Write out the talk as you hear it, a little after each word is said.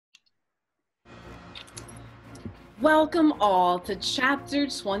Welcome all to chapter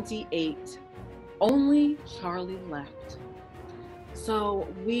 28, Only Charlie Left. So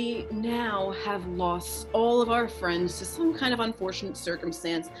we now have lost all of our friends to some kind of unfortunate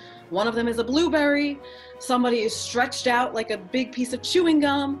circumstance. One of them is a blueberry, somebody is stretched out like a big piece of chewing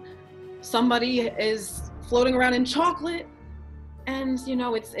gum, somebody is floating around in chocolate, and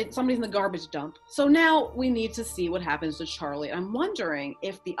it's somebody's in the garbage dump. So now we need to see what happens to Charlie. I'm wondering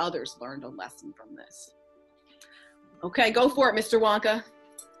if the others learned a lesson from this. Okay, go for it, Mr. Wonka.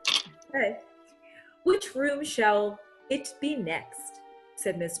 Okay. Which room shall it be next?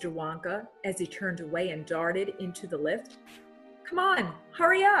 Said Mr. Wonka as he turned away and darted into the lift. Come on,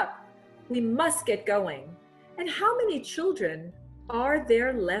 hurry up. We must get going. And how many children are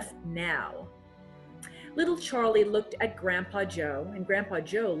there left now? Little Charlie looked at Grandpa Joe, and Grandpa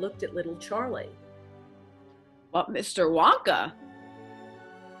Joe looked at little Charlie. But Mr. Wonka,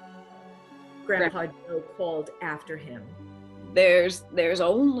 Grandpa Joe called after him. There's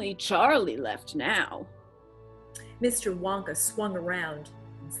only Charlie left now. Mr. Wonka swung around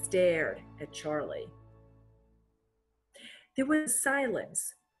and stared at Charlie. There was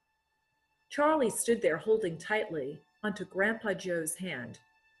silence. Charlie stood there holding tightly onto Grandpa Joe's hand.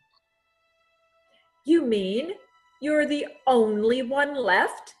 You mean you're the only one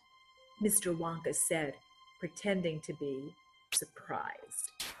left? Mr. Wonka said, pretending to be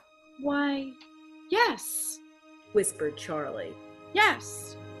surprised. Why, yes, whispered Charlie.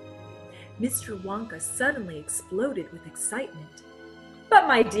 Yes. Mr. Wonka suddenly exploded with excitement. But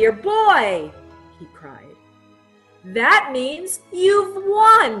my dear boy, he cried, that means you've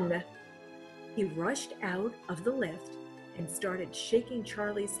won! He rushed out of the lift and started shaking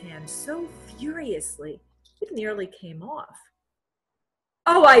Charlie's hand so furiously it nearly came off.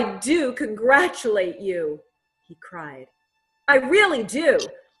 Oh, I do congratulate you, he cried. I really do.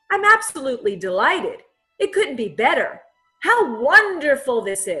 I'm absolutely delighted. It couldn't be better. How wonderful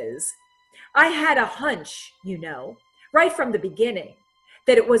this is. I had a hunch, right from the beginning,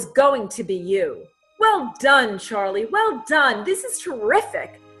 that it was going to be you. Well done, Charlie. Well done. This is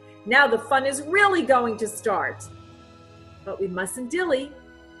terrific. Now the fun is really going to start. But we mustn't dilly.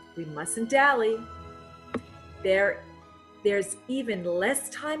 We mustn't dally. There's even less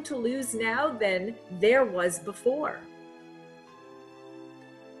time to lose now than there was before.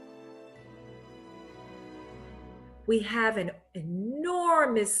 We have an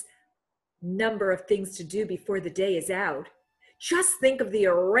enormous number of things to do before the day is out. Just think of the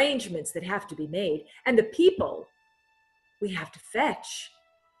arrangements that have to be made and the people we have to fetch.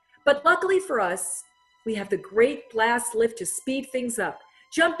 But luckily for us, we have the great glass lift to speed things up.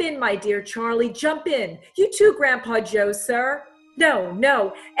 Jump in, my dear Charlie, jump in. You too, Grandpa Joe, sir.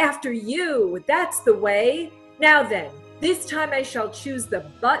 No, after you. That's the way. Now then, this time I shall choose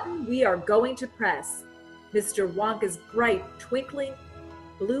the button we are going to press. Mr. Wonka's bright, twinkling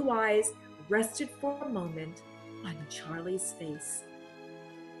blue eyes rested for a moment on Charlie's face.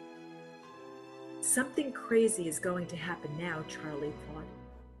 Something crazy is going to happen now, Charlie thought.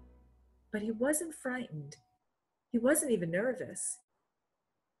 But he wasn't frightened. He wasn't even nervous.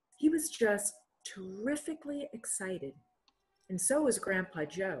 He was just terrifically excited. And so was Grandpa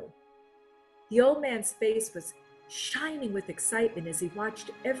Joe. The old man's face was shining with excitement as he watched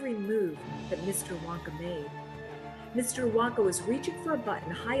every move that Mr. Wonka made. Mr. Wonka was reaching for a button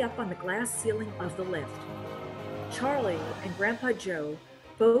high up on the glass ceiling of the lift. Charlie and Grandpa Joe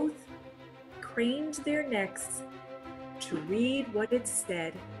both craned their necks to read what it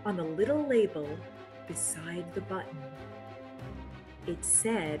said on the little label beside the button. It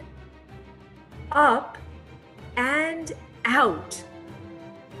said, "Up and out."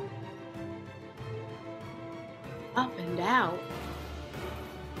 Up and out?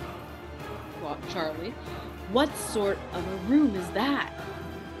 Thought Charlie. What sort of a room is that?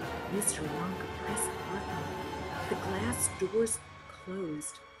 Mr. Wonka pressed the button. The glass doors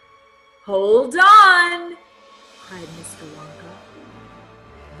closed. Hold on, cried Mr. Wonka.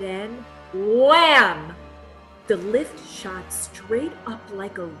 Then, wham! The lift shot straight up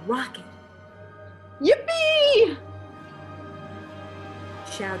like a rocket. Yippee!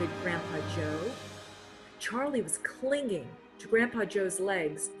 Shouted Grandpa Joe. Charlie was clinging to Grandpa Joe's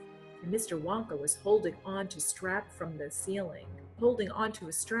legs, and Mr. Wonka was holding on to a strap from the ceiling.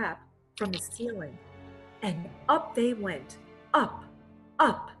 And up they went. Up,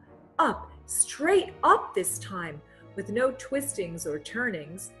 up, up, straight up this time, with no twistings or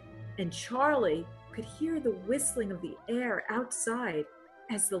turnings. And Charlie could hear the whistling of the air outside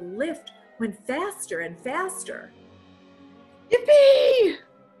as the lift went faster and faster. Yippee!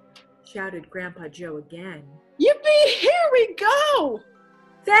 Shouted Grandpa Joe again. Yippee! Here we go!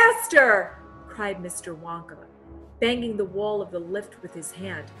 Faster! Cried Mr. Wonka. banging the wall of the lift with his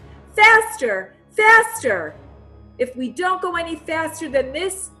hand. Faster! Faster! If we don't go any faster than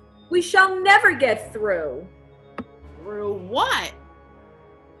this, we shall never get through. Through what?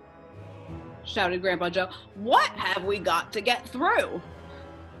 Shouted Grandpa Joe. What have we got to get through?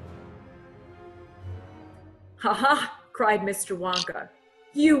 Ha ha! Cried Mr. Wonka.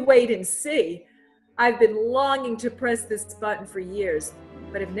 You wait and see. I've been longing to press this button for years,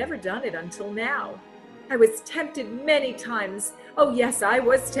 but have never done it until now. I was tempted many times. Oh yes, I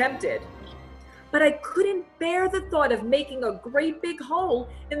was tempted. But I couldn't bear the thought of making a great big hole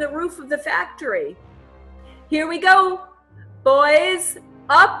in the roof of the factory. Here we go, boys,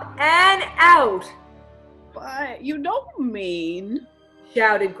 up and out, But you don't mean...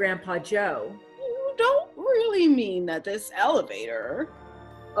 shouted Grandpa Joe. You don't really mean that this elevator...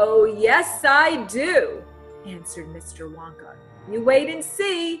 Oh, yes, I do, answered Mr. Wonka. You wait and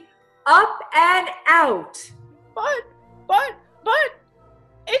see. Up and out. But,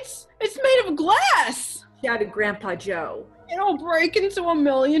 it's made of glass. Shouted Grandpa Joe. It'll break into a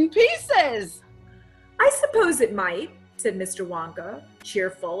million pieces. I suppose it might, said Mr. Wonka,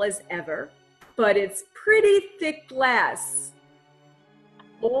 cheerful as ever. But it's pretty thick glass.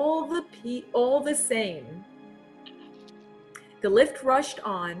 All the same. The lift rushed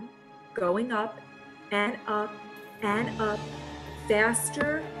on, going up and up and up,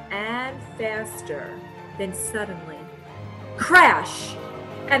 faster and faster. Then suddenly, crash!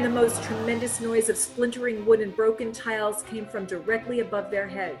 And the most tremendous noise of splintering wood and broken tiles came from directly above their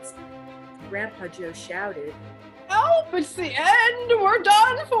heads. Grandpa Joe shouted, Help, it's the end, we're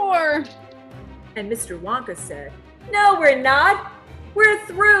done for. and Mr. Wonka said, No, we're not! We're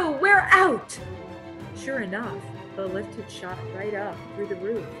through! We're out! Sure enough, the lift had shot right up through the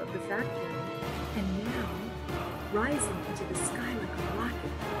roof of the factory, and now, rising into the sky like a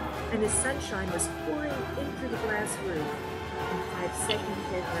rocket, and the sunshine was pouring in through the glass roof. In 5 seconds,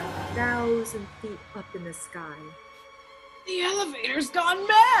 they were 1,000 feet up in the sky. The elevator's gone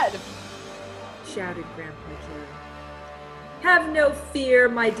mad. Shouted Grandpa Joe. Have no fear,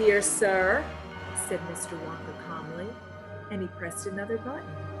 my dear sir, said Mr. Wonka calmly, and he pressed another button.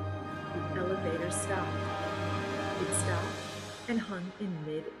 The elevator stopped. It stopped and hung in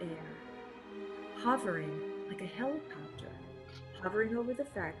mid-air, hovering like a helicopter, hovering over the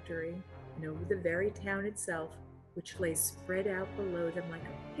factory and over the very town itself, which lay spread out below them like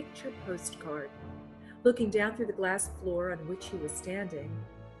a picture postcard. Looking down through the glass floor on which he was standing,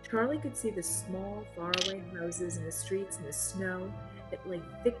 Charlie could see the small, faraway houses and the streets and the snow that lay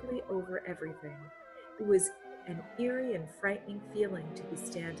thickly over everything. It was an eerie and frightening feeling to be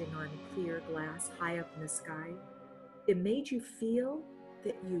standing on clear glass high up in the sky. It made you feel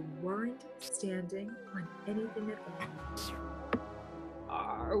that you weren't standing on anything at all.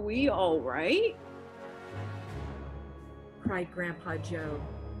 Are we all right? Cried Grandpa Joe.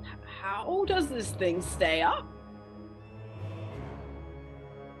 How does this thing stay up?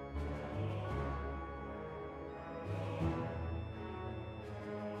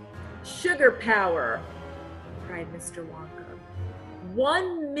 Sugar power, cried Mr. Wonka.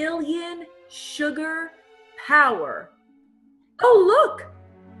 1 million sugar power. Oh, look,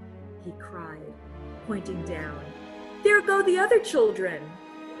 he cried, pointing down. There go the other children.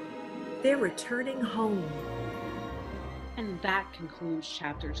 They're returning home. And that concludes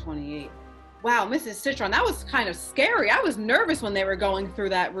chapter 28. Wow, Mrs. Citron, that was kind of scary. I was nervous when they were going through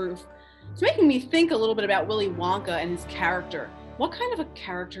that roof. It's making me think a little bit about Willy Wonka and his character. What kind of a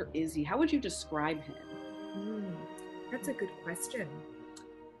character is he? How would you describe him? That's a good question.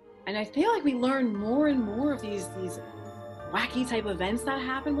 And I feel like we learn more and more of these wacky type events that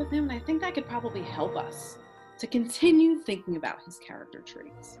happen with him, and I think that could probably help us to continue thinking about his character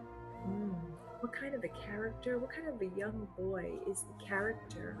traits. What kind of a character, what kind of a young boy is the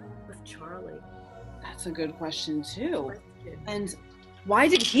character of Charlie? That's a good question too. And why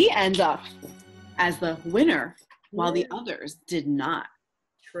did he end up as the winner while the others did not?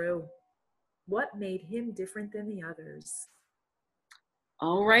 True. What made him different than the others?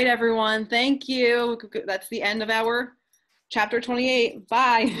 All right, everyone. Thank you. That's the end of our chapter 28.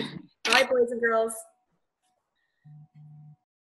 Bye. Bye, boys and girls.